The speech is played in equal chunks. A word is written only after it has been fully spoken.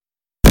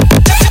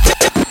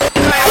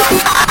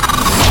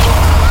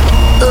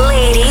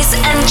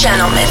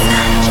gentlemen,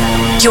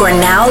 you are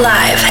now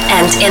live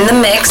and in the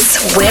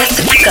mix with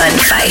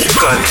Gunfight.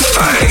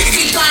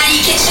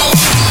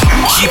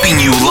 Keeping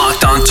you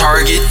locked on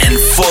target and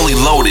fully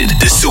loaded,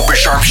 the super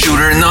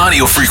sharpshooter and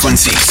audio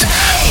frequencies.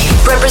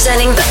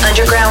 Representing the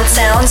underground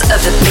sounds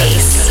of the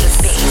bass,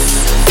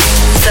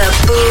 the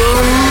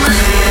boom,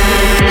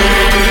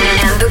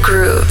 and the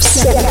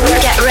grooves.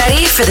 Get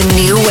ready for the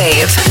new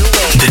wave.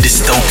 The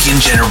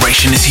dystopian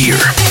generation is here.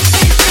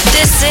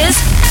 This is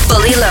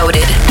Fully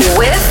Loaded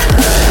with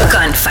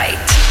Gunfight.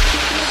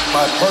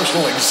 My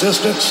personal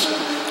existence,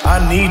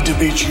 I need to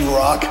beat you,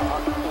 Rock.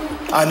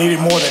 I need it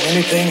more than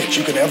anything that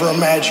you could ever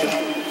imagine.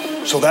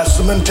 So that's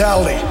the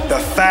mentality, the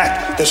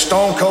fact that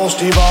Stone Cold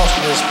Steve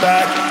Austin is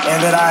back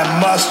and that I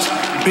must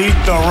beat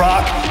The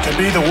Rock to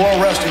be the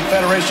World Wrestling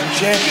Federation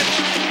champion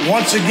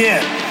once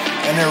again.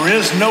 And there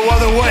is no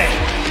other way.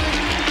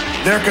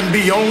 There can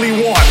be only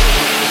one.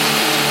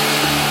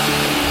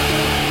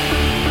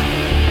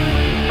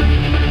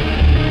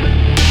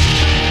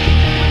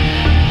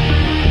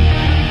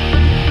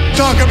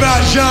 Talk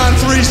about John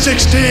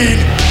 3:16.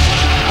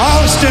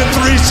 Austin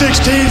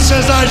 3:16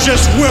 says I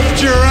just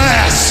whipped your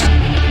ass.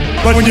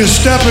 But when you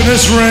step in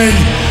this ring,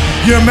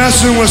 you're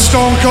messing with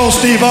Stone Cold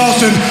Steve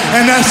Austin,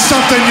 and that's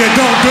something you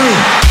don't do.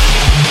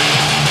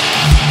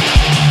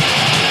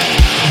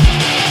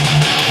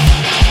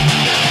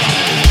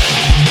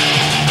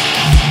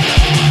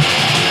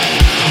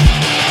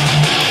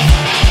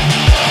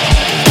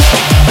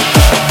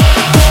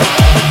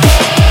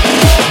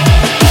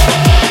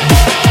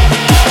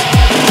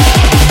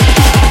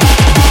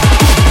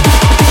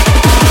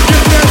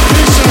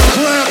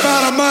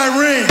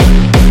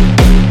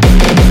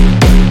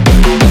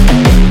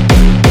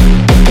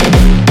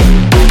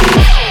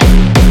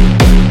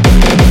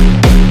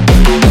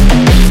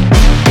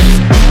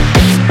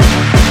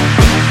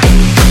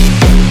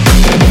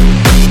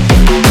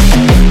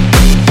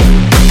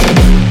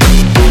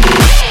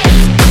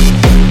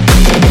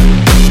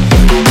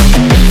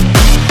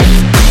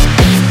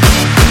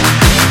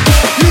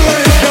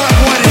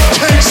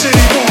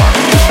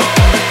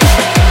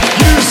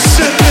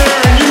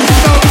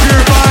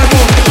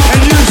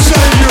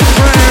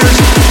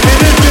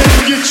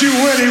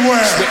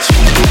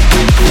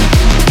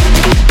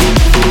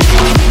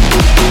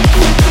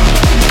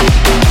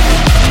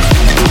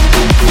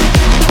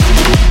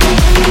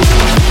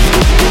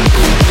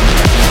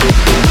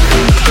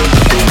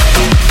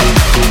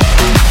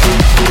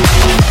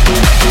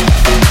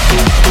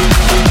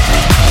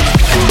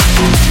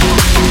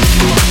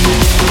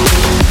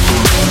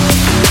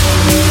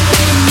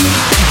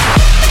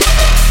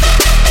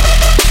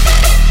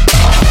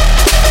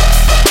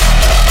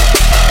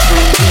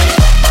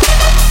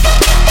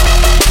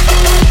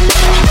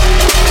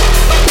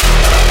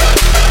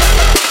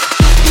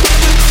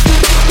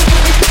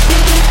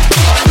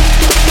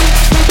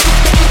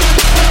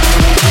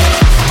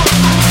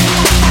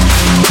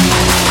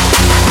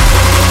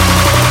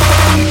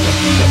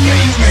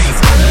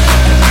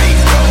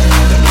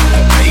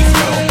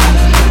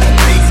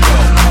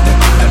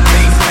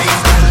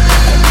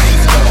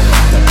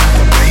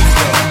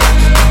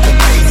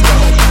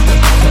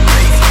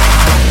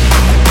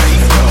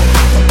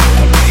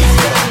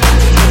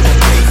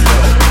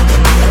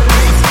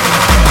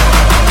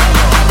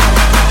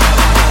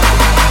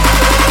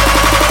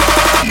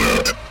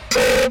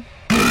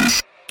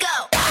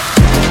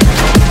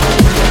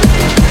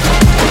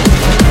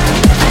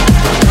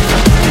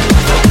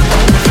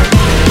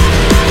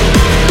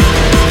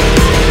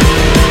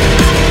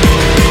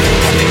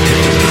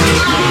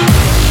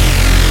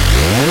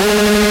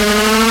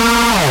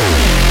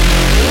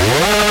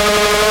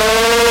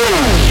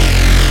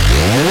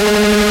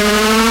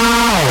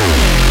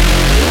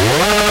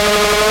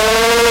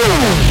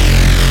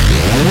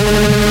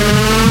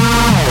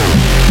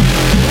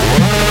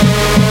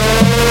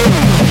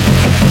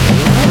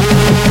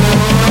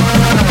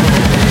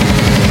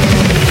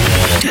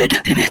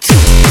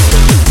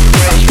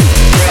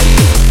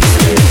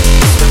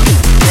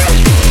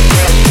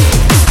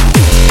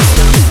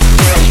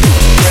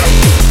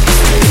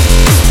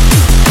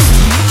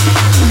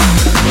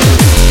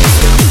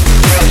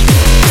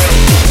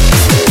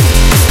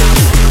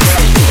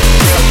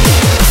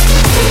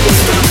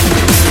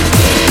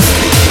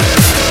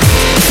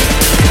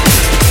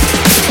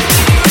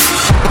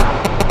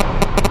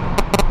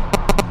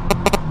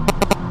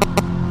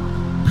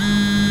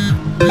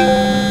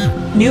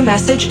 New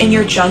message in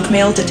your junk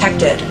mail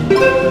detected.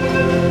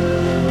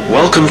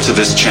 Welcome to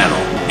this channel.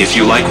 If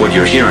you like what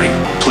you're hearing,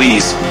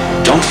 please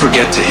don't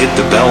forget to hit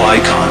the bell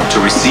icon to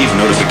receive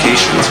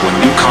notifications when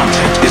new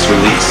content is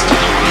released.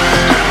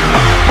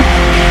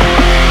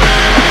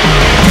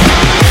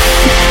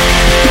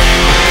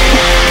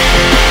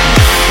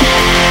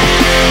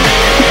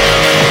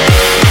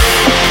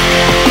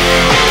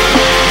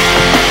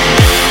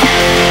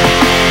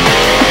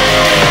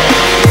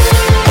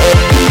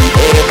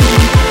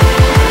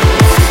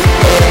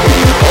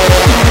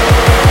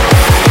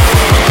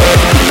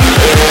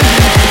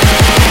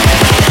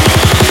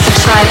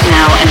 Subscribe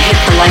now and hit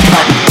the like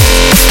button.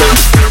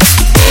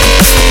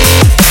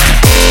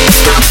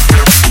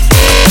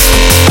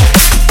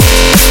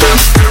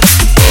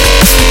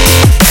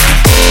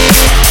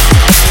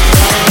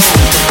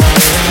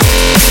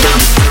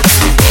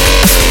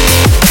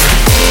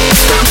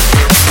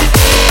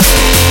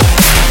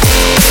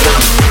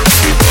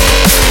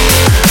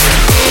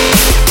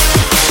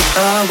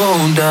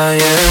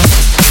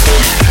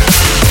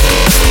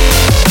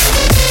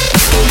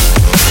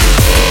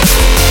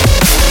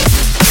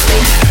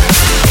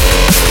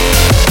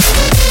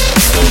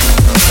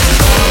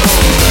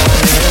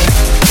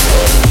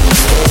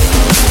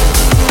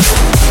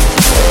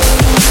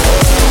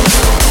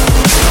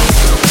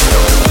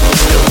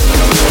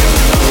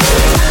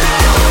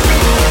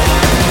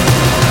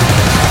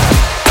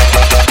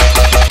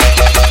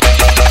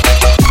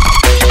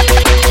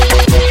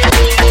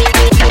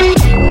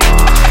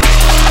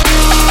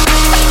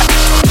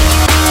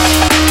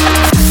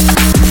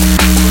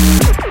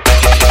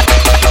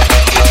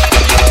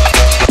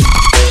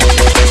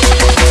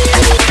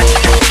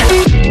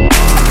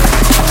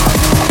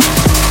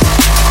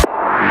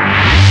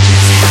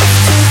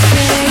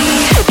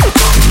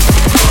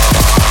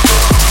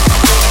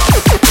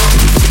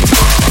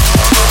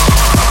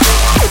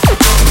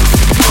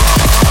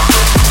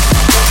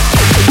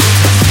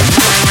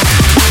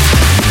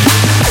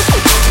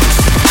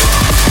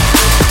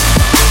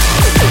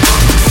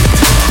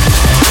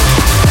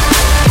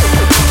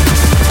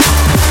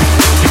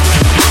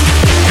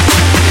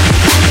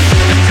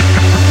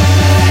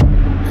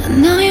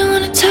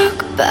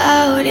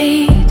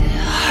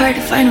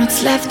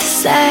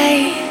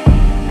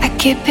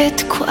 Keep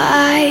it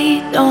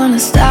quiet, don't wanna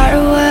start a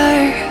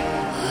war.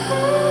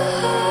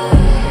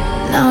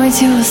 Now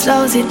it's you who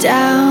slows it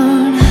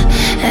down,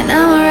 and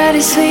I'm already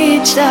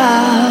switched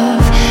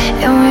off.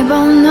 And we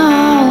both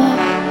know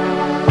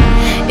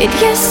it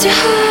gets too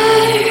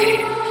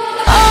hard.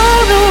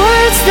 All the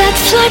words that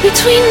fly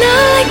between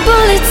us like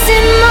bullets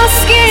in my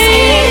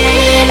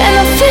skin, and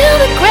I feel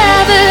the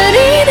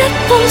gravity that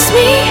pulls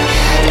me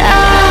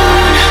down.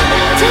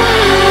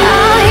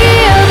 I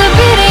hear the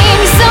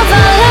beatings of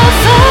our love.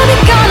 Are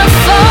they gonna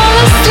fall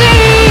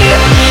asleep?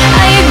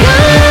 Are you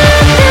gonna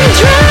let them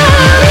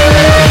drown in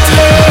my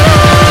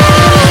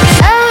tears?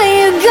 Are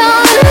you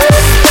gonna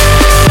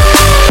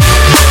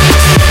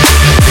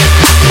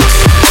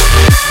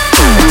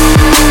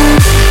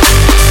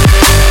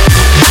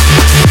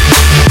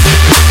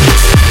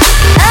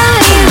Are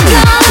you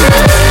gonna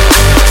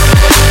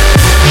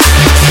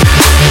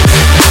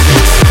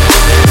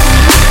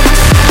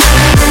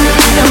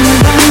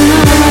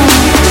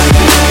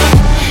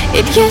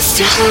It gets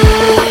too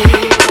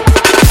hard.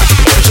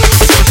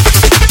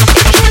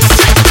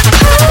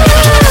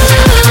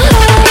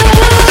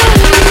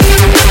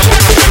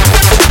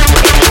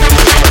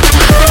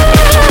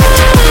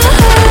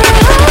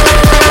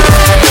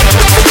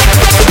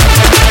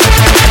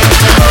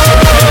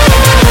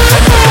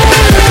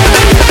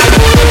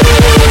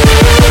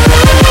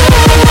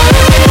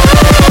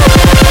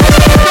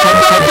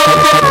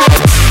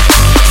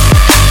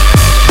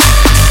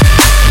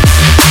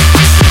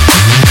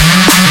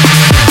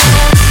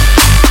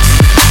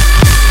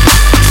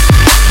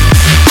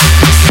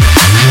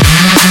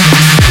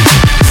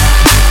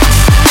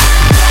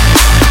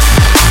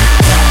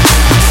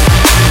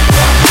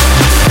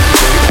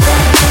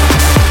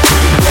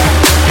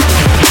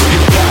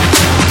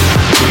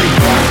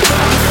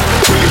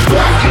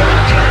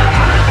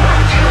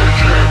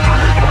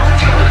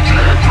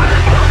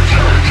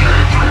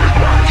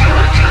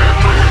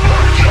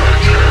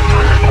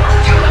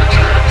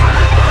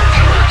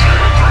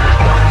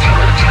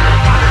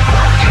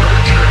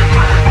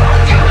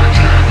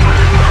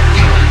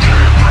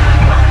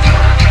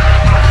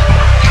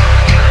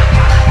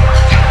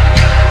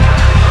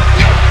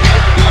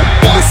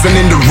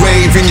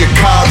 in your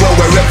car or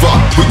wherever.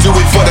 We do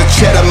it for the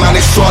cheddar, man,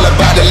 it's all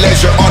about the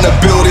leisure on the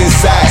building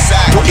side.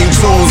 Putting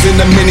tunes in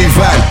the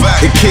minivan,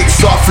 it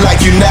kicks off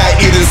like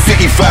United and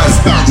City fans.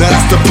 Now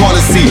that's the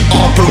policy,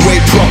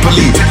 operate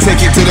properly.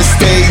 Take it to the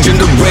stage and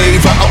the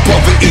rave out of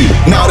poverty.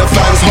 Now the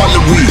fans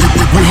holler we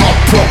hot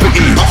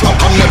property.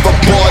 I'm never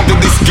bored of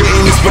this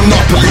game, it's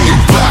Monopoly.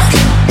 Back,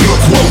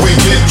 look what we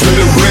did to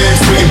the rave,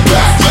 bring it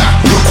back.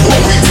 Look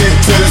what we did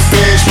to the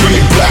stage,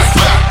 bring it back.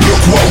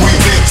 Look what we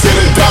did to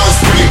the dance,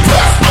 bring it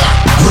back.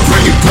 We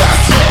bring it back,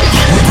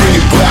 we bring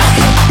it back.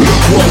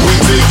 Look what we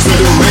did to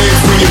the rave,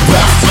 bring it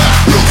back.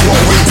 Look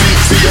what we did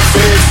to your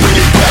face, bring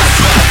it back.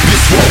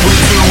 This what we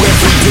do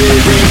every day,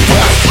 bring it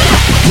back.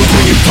 We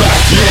bring it back,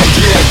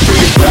 yeah,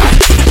 bring it back.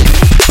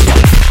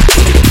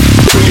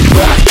 Bring it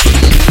back.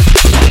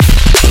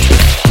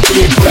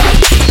 Bring it back.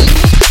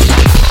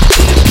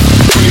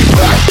 Bring it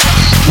back.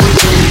 We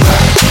bring it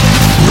back.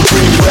 We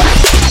bring it back.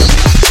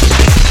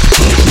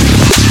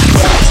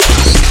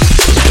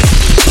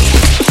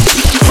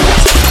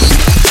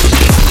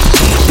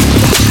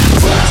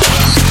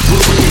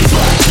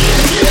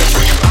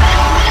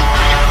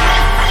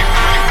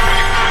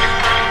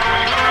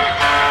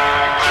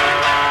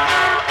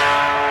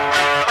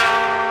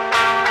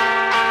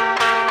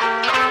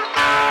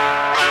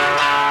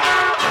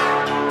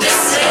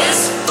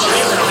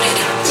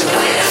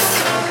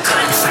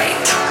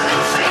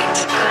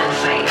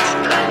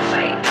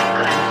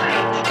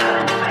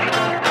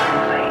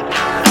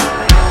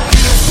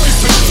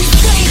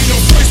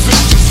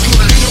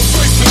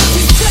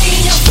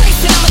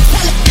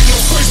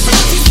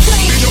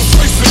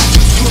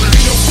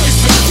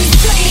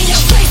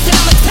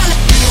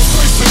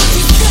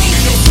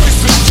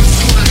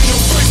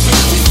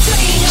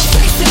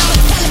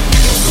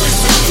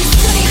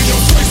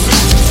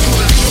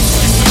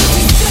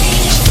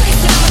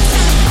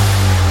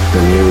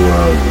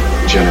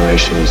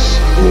 generation's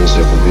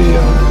music would be,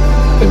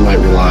 it might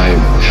rely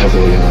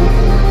heavily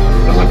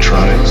on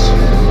electronics,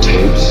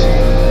 tapes.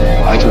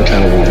 I can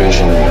kind of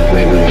envision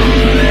maybe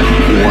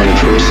one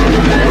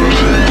person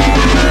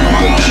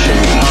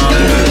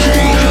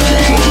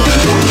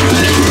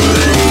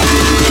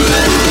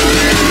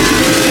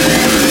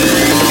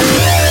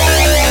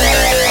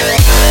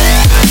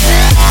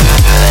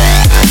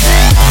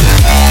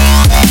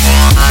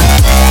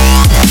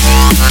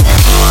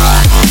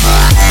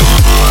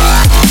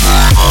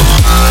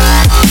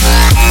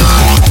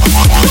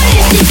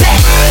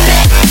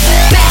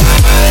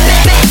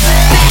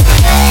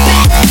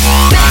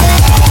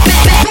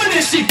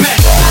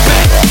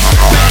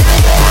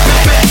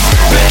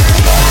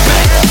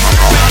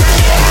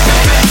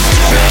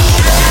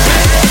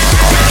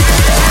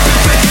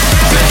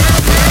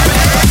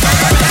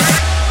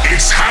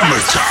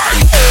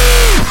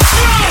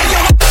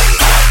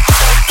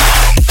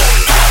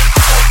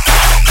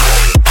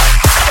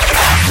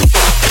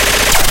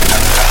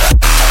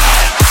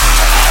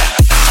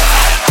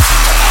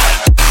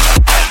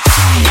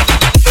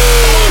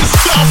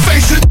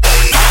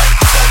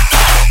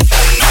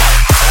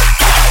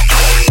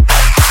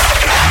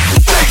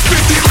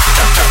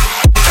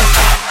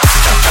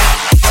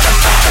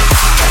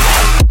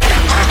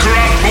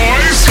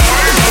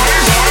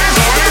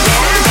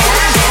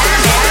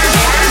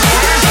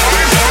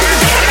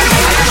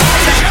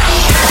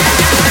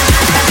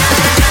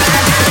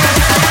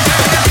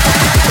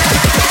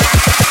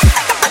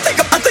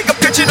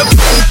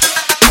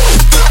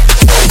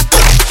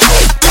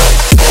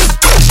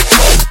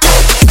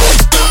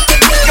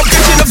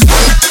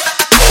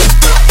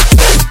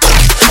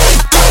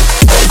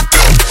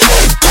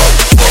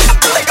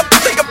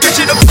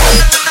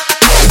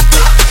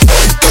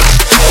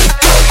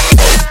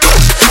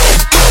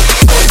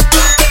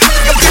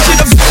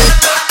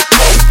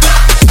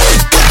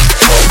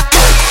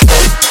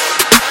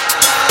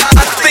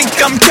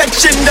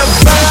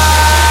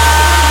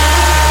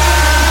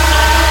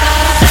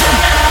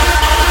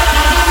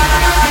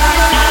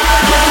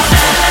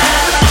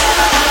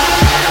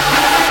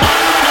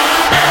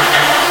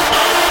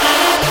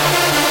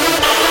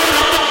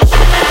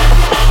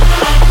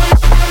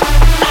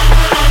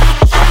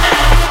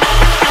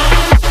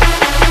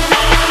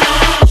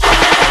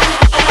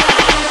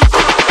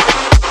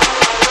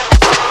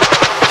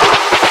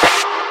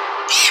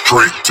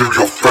straight to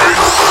your face.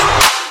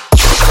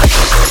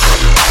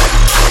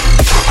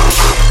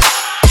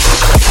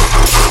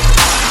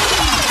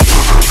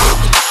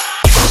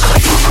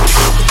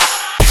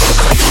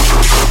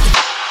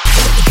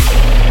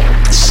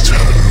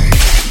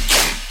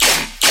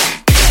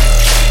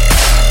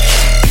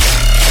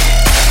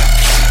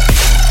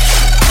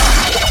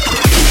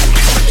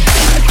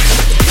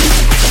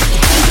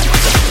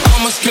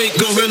 I'm a straight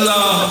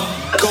gorilla,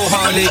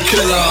 cold-hearted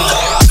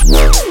killer.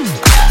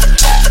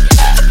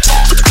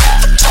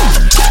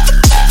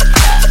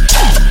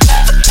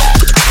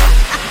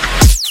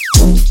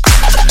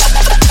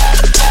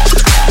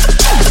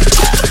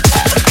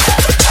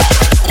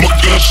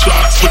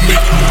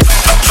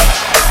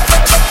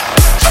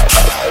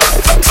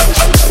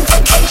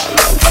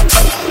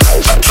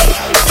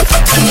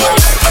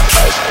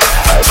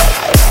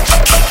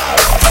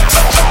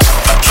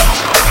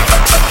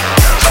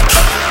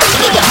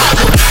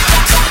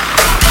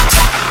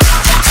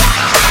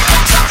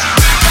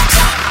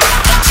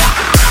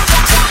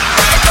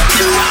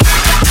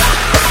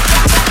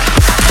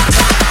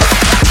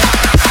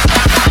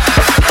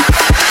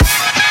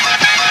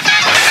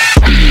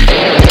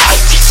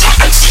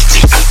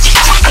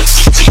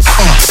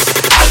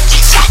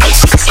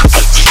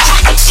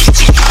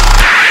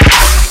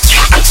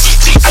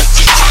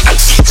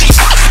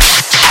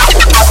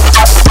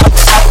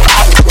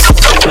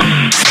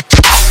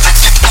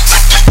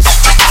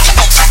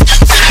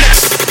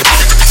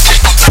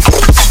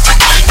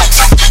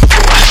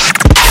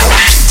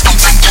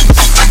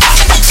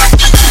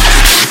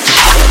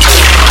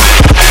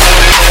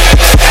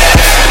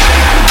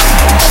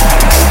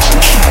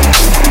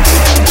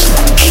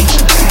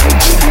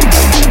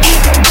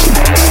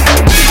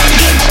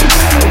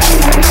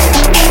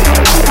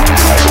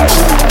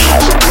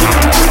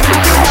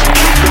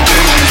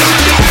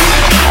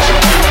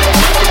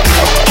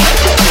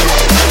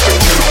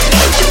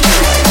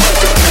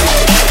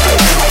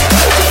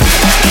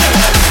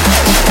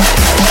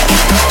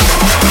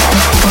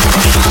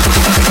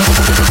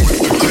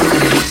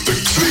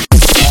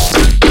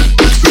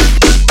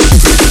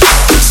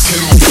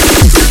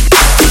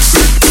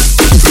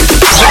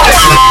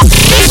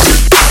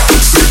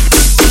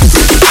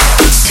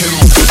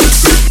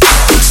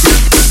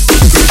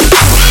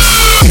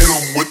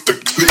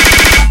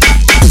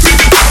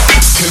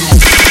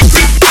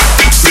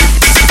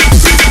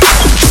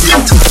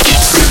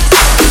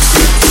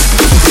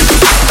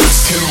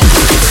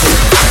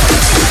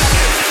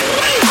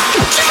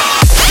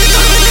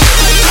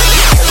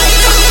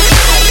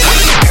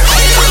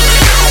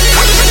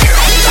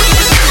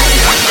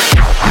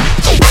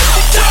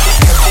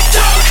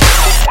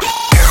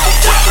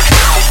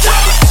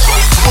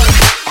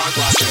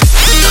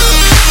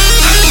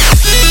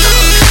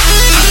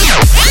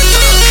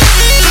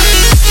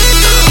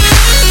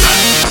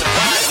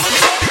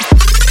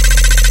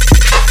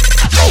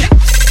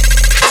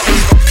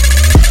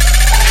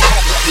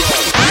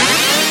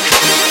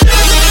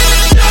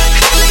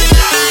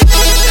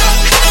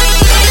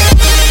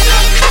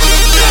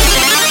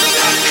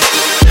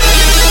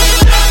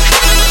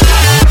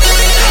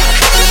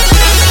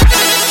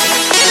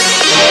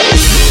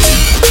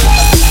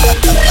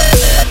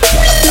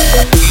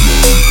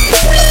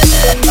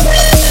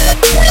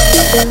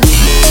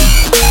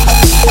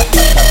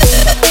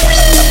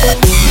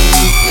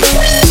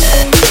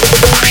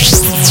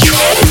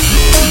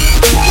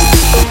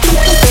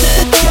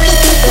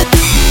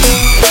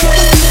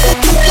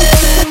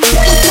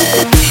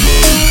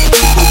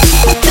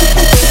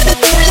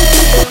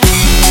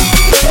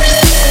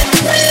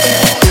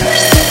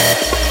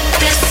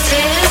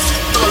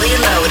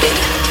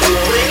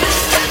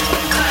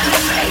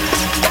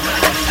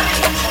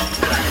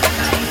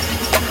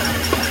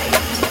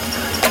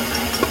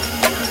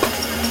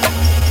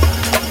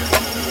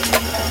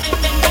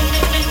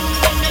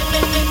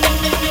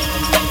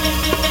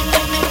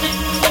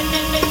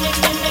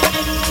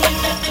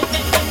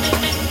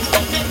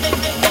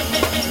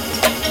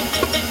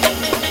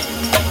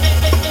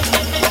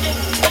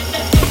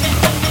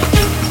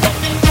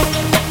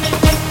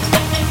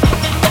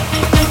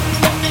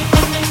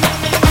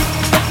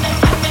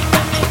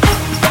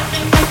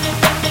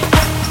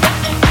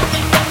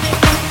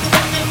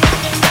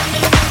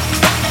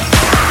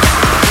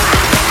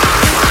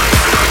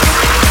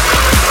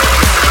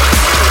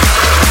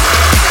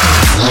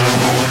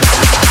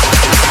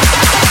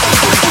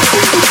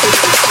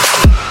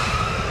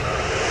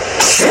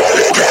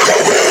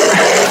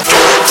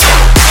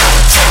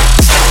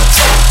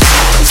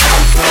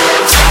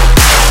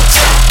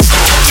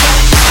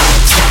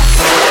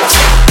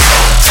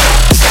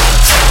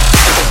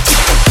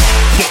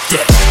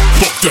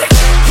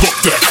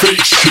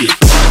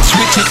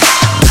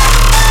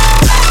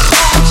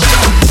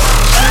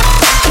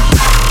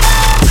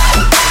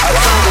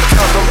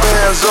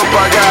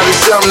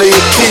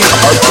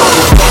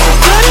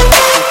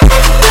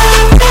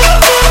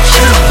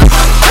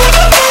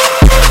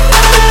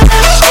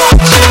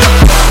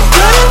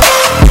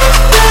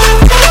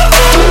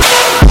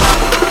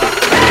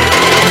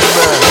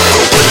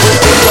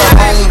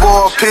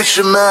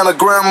 Keisha, man, a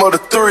grandmother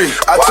 3.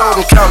 I told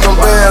him count them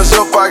bands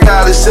up, I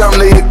got it, 7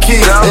 a key.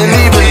 And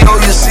even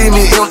though you see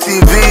me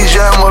MTV,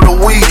 jam of the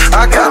week,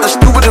 I got the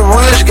stupidest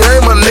rich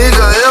game a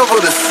nigga ever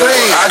to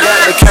see. I got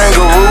the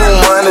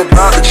kangaroo money,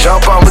 bout to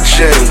jump on my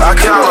chain. I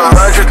count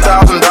 $100,000,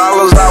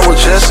 I was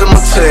just in my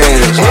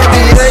teens.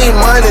 NBA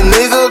money,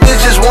 nigga,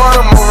 this just one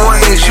of my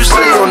rings. You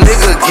say your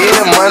nigga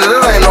getting money,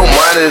 that ain't no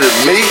money to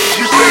me.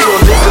 You say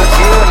your nigga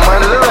getting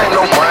money, that ain't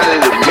no money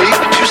to me.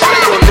 You say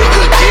your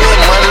nigga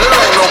getting money, that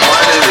ain't no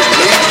money to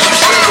me.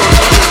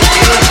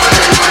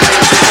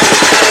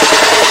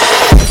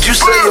 You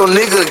say your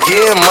nigga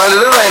getting money,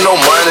 that ain't no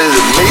money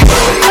to me.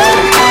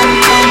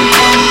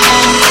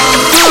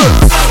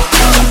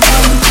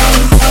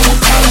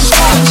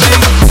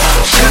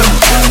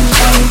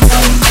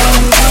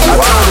 I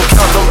told him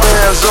count them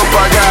bands up,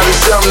 I got it,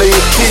 7 a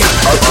key.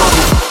 I told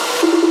him.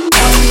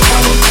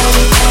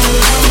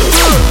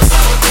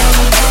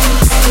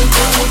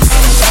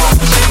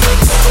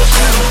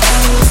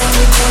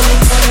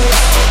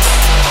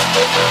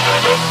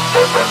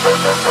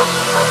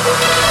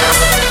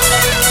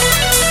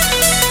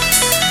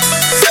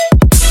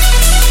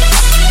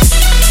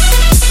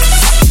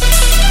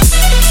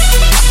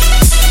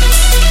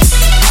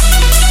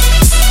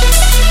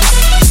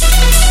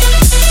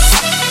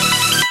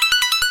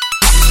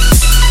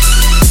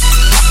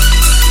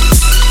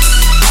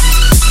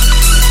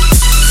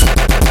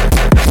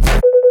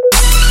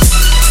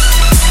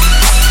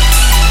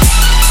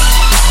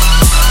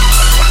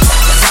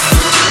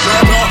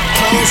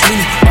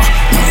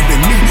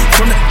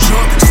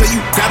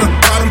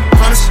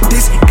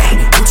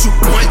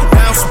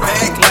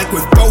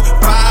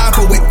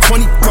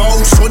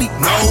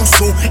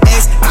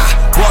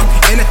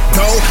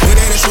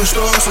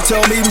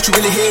 Tell me what you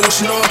really hear, what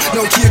you know.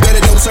 No kid better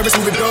know the service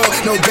moving dog.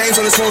 No games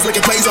on his phones,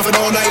 making plays off it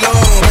all night long.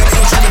 Man,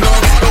 ain't tripping on.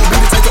 Don't be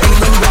the taker, only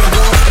when you wanna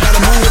go. I gotta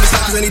move with the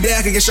stop, cause any day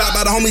I can get shot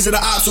by the homies of the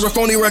ops. Or a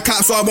phony or a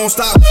cop, so I won't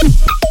stop.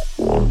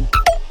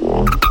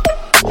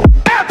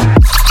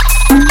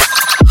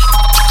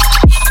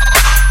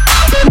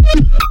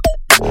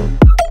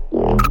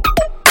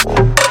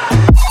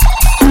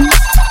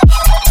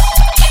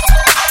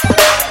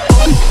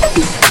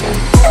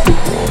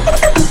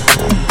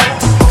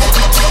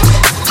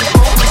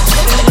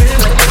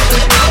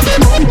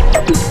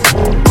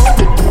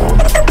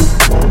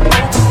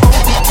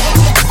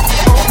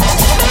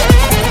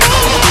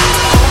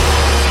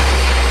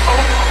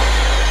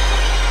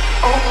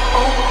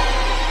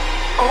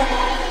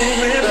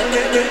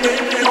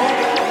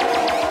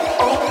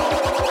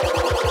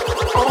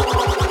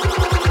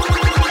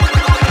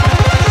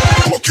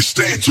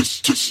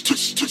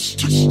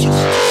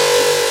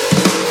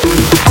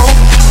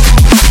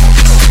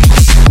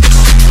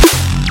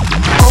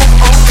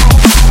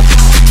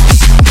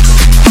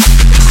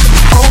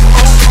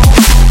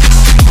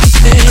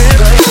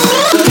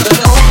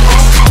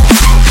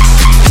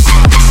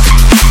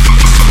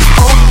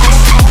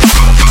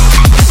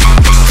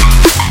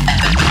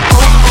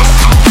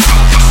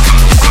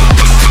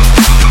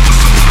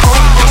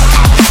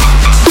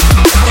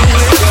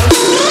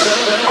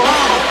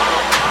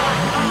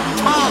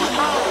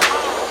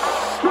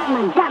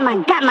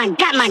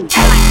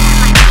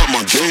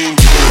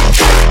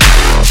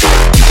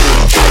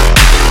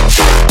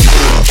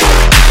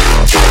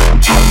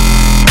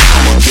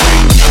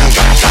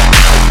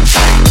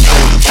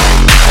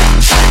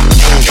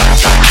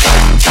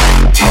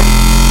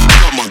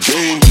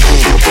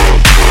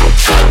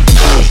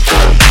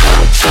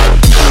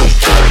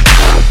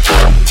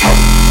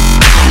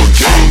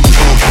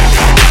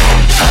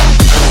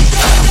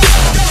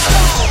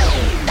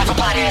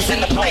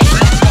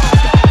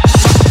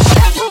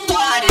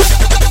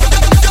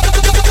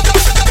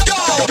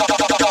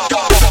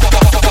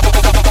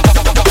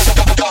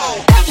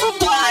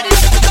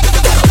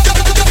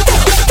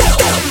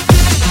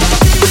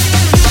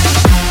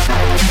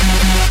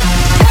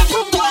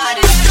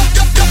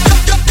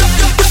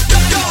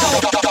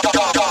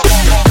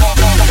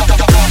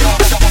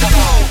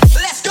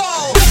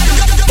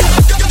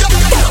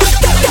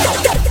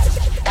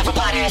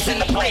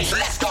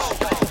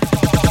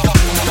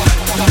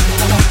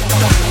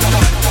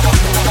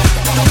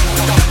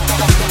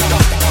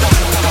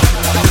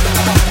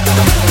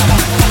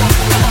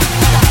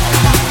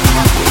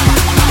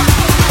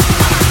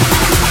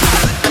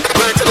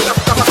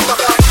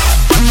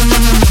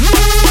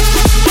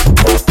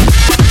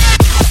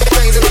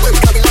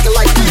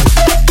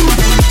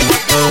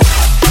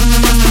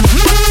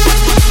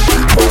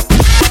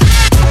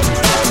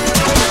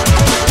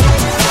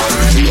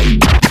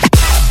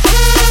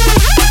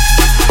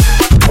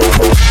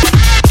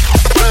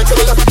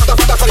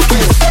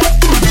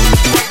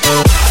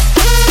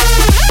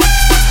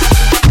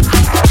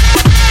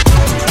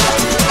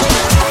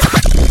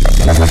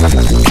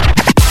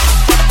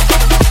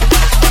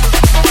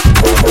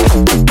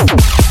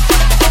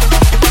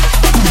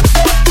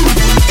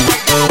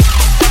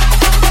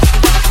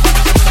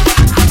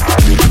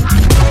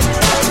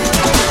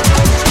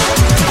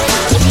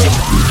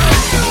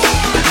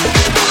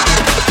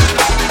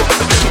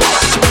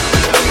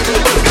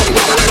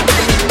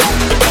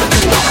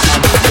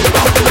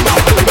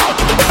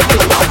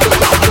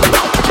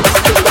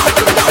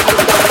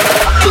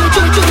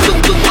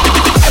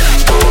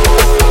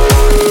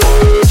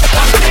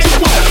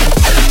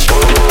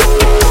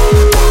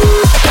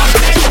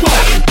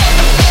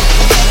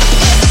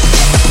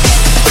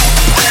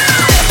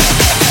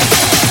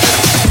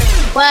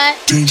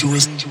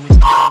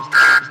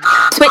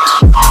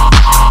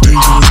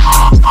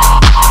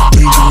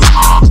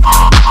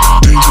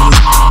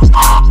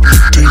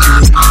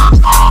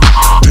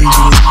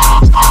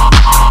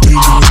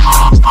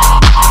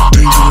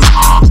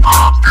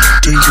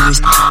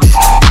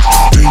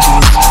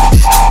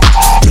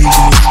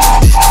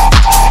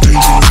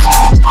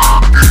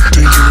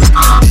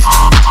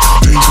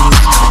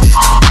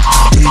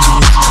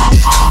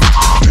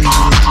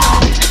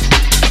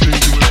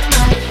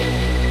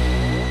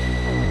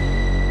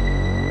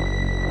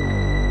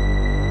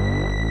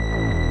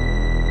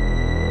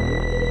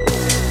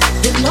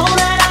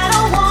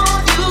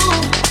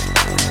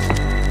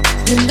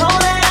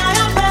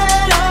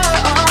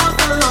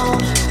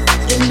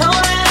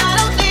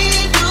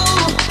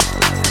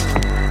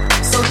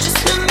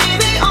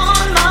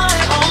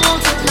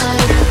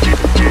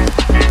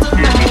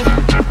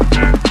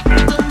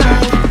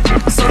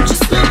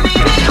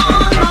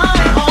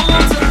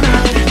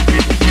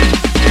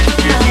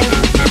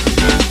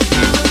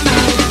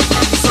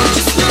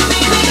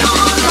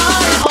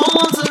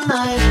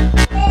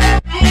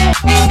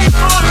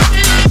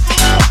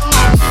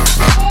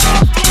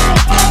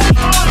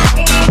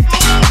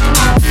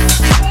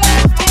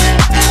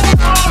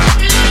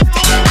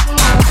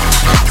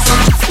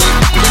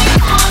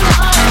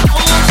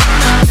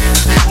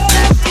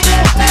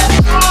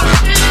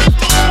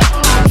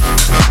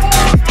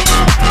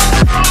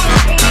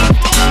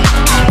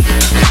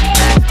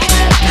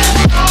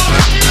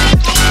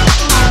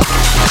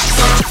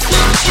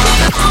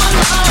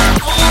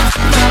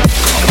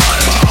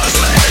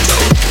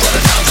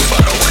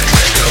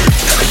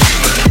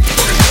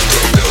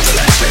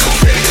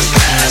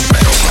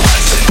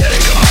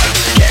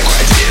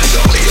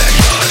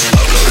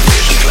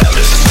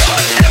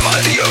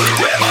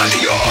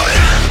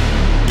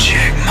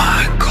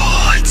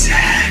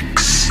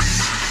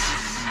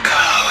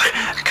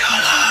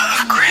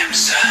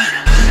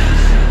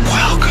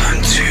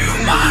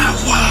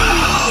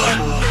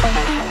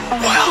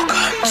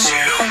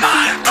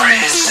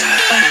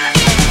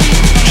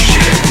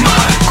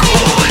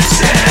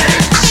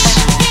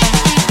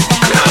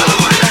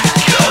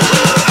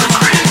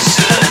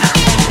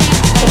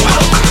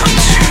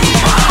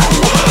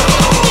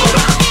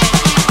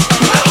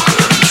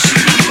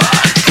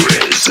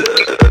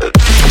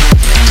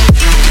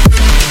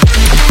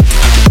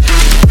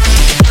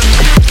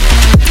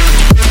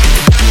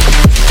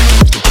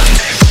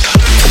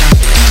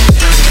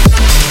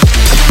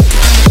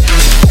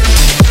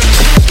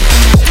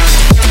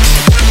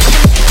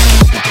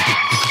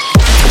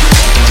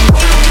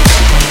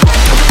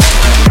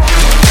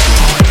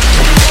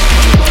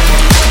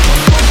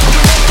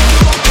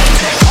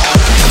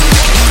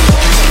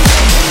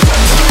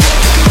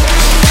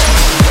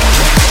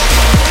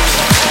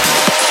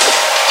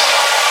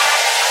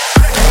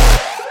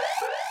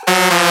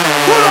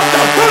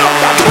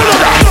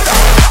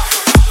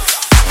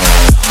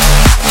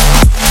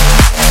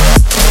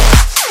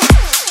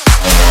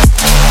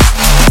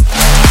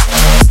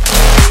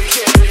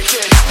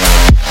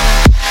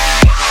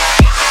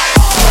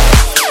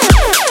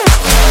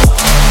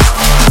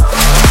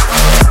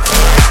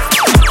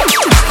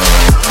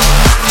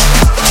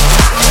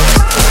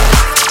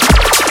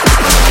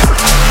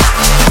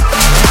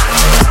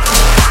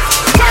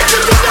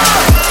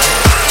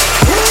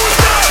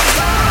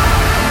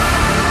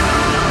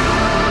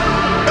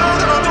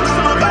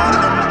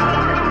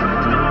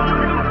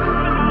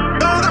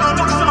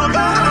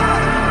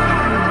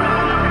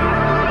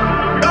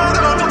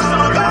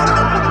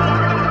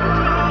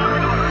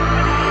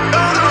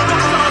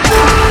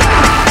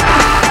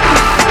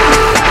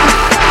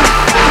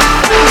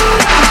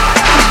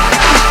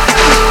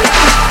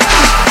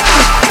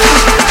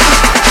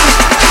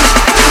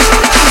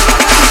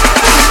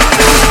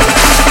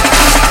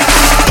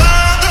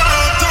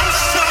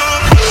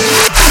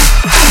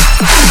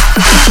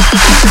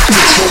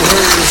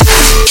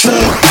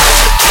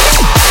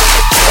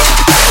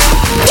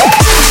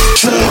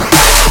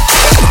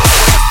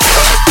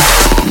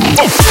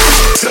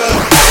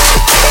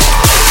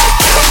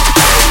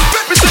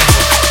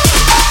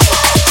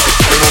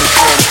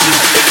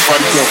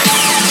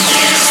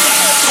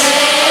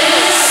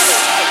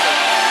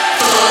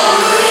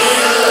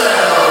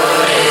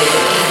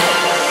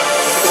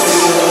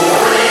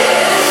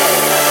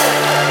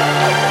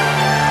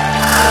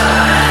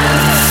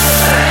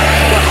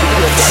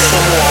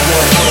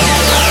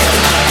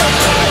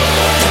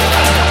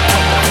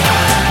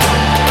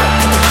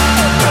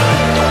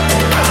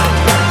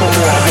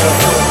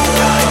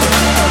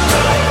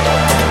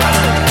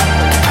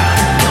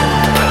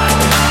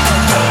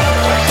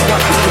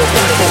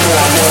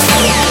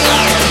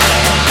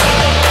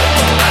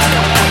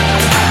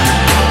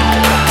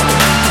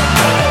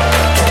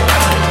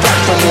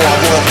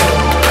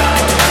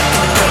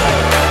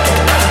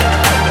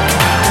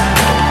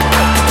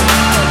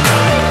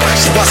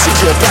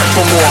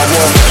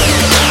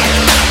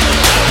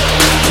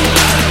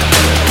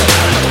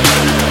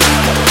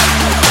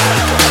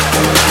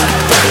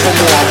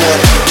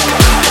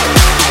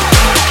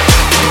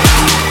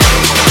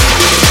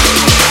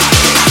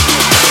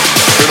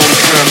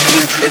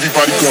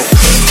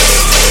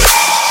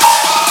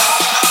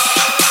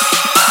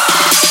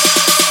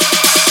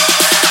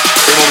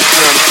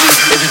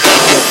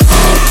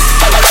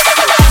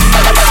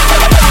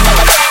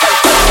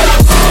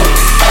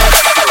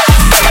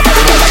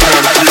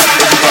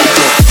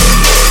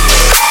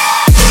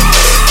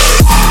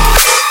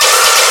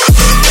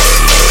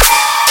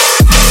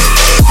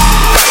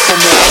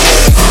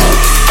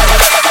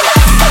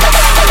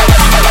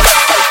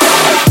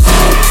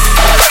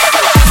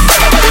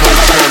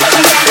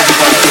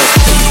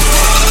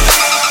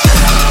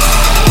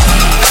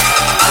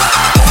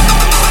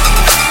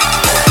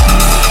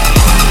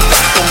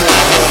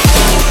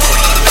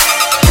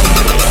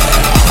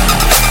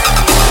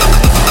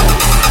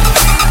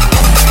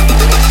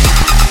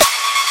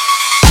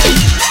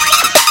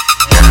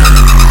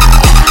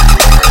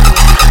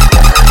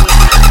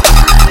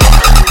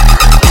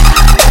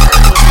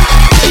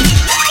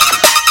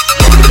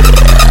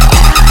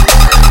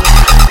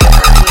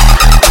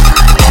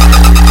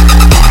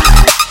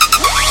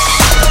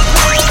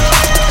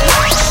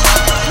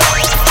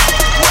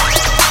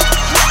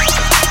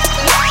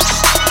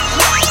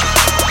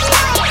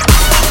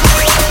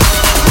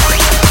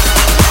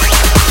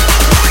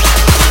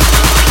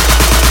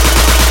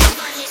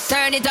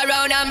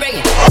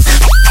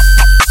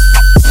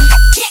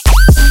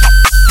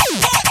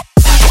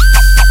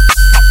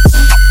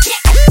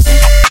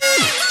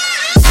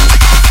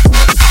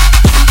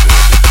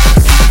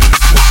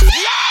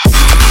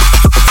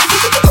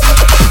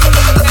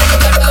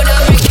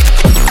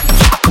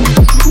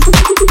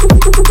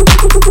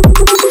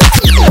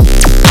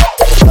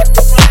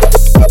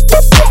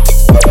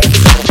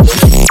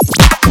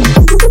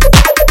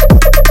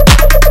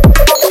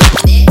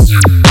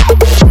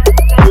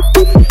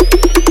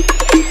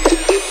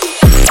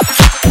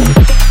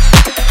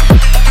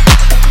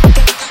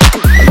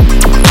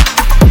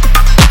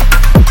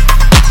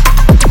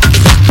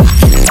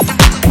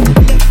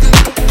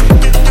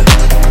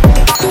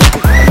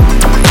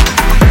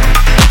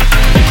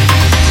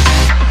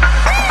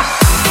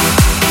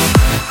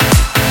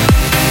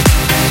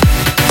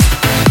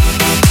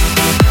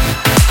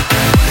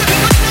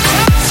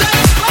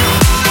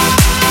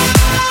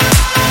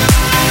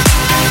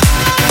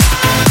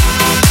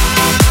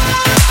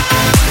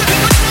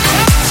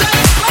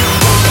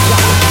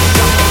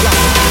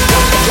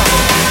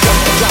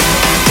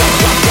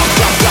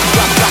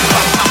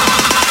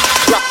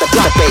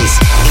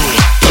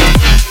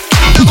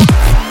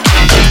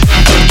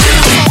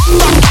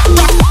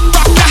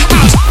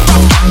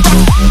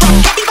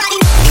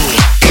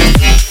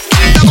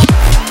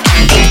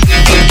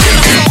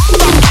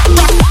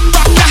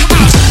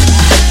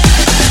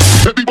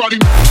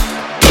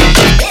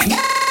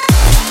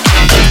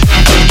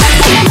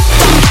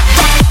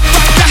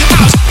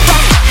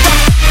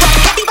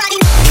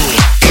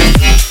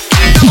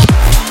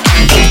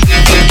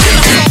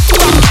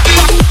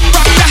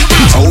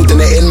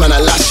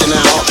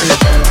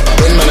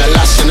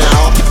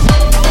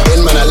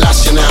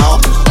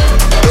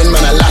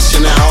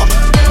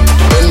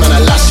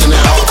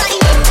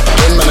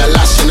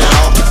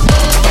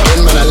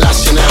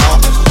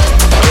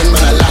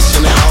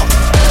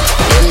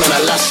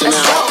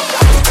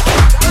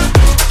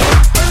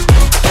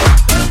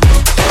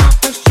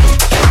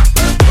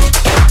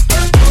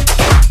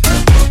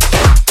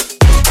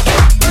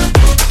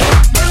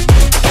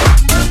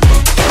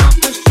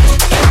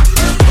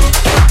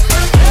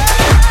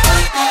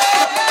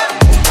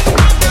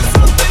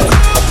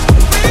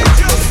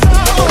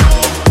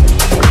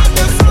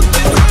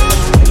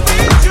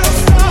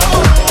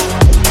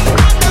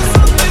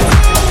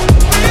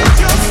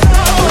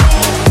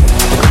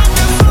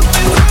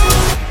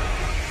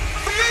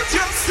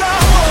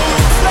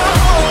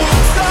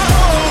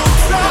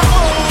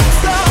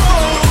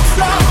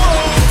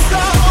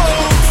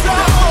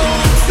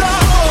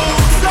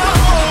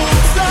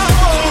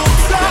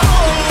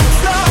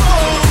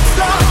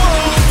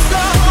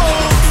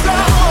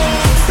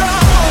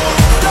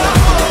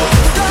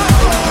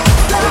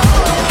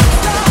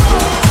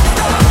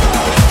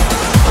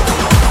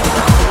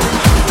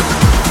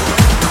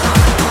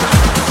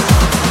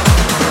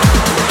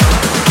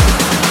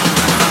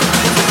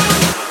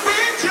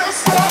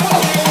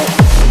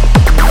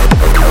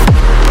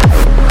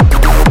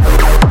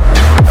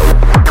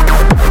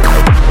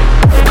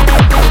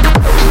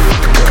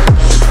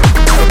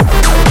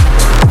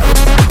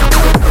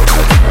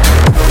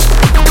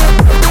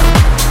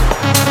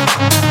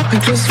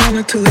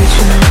 wanted to let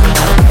you know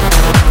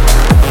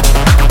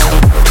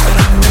that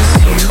I miss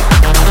you.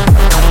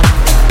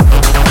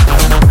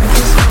 I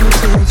just wanted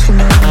to let you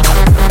know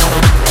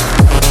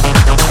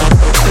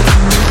that I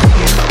miss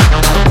you.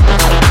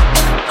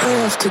 I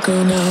have to go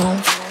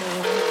now.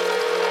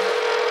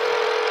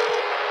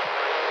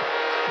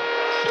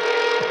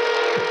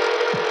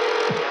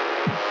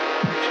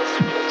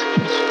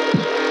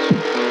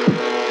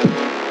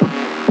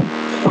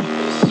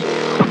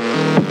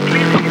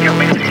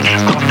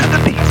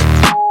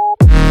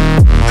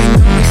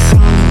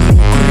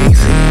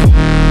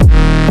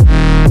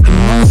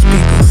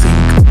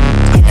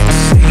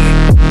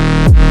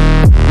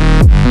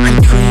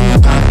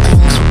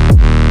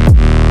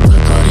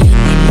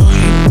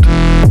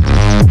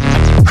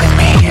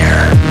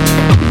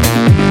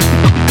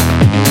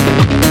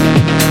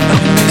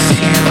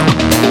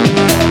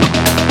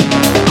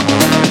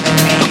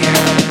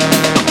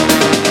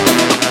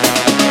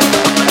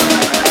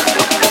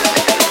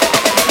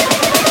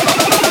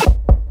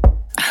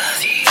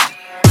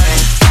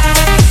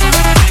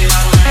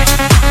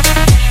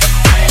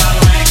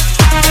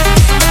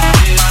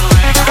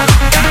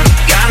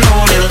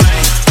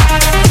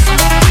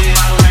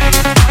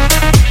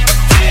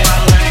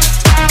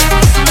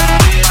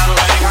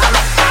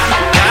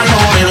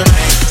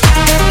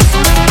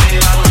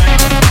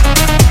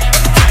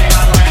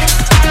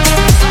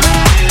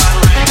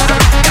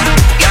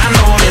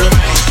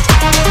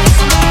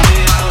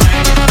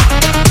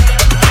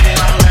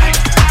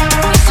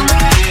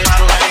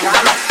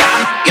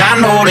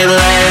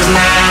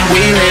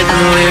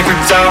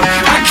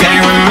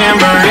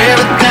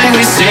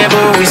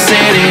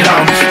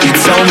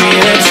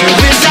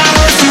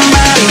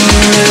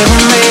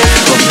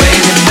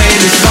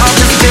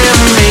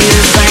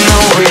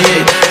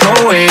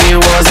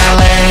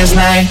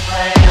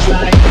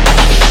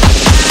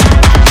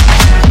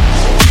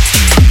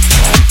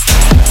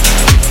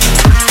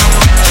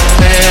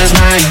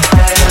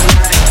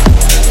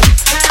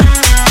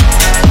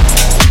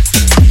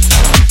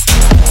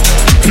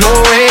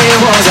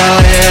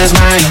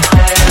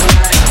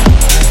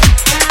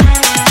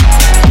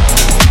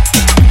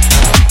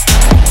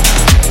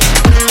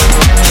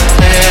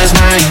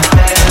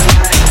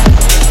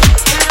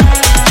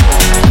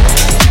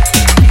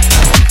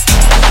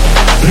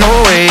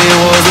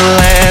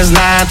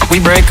 We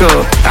break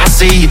up, I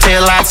see your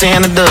taillights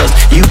in the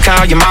dust. You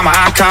call your mama,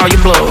 I call your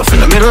bluff. In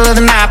the middle of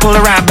the night, pull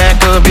her right back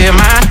up. Yeah,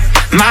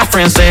 my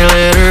friends say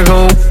let her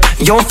go.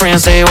 Your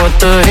friends say what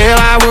the hell,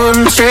 I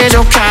wouldn't trade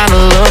your kind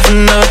of love for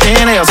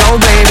nothing else.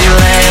 Oh baby,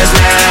 last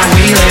night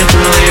we let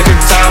the liquor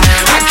talk.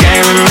 I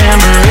can't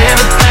remember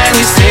everything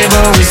we said,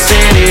 but we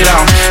said it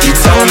all. You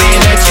told me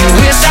that you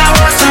wish I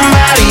was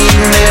somebody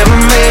you never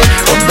met.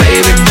 But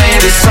baby,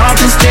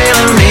 something's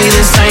telling me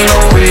this ain't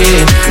over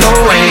yet. No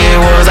way it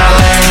was our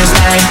last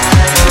night.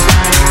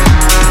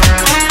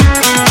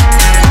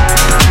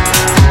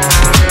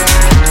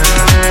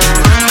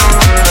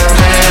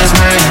 Last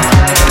night.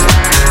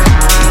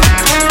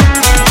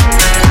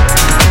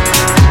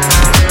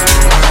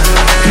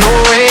 No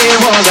way it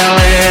was our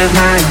last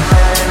night.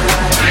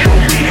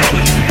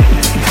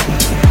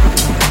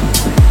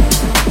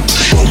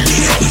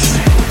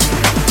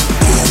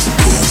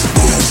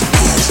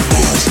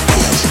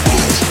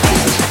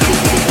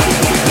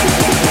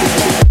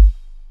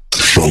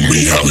 Show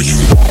me how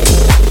you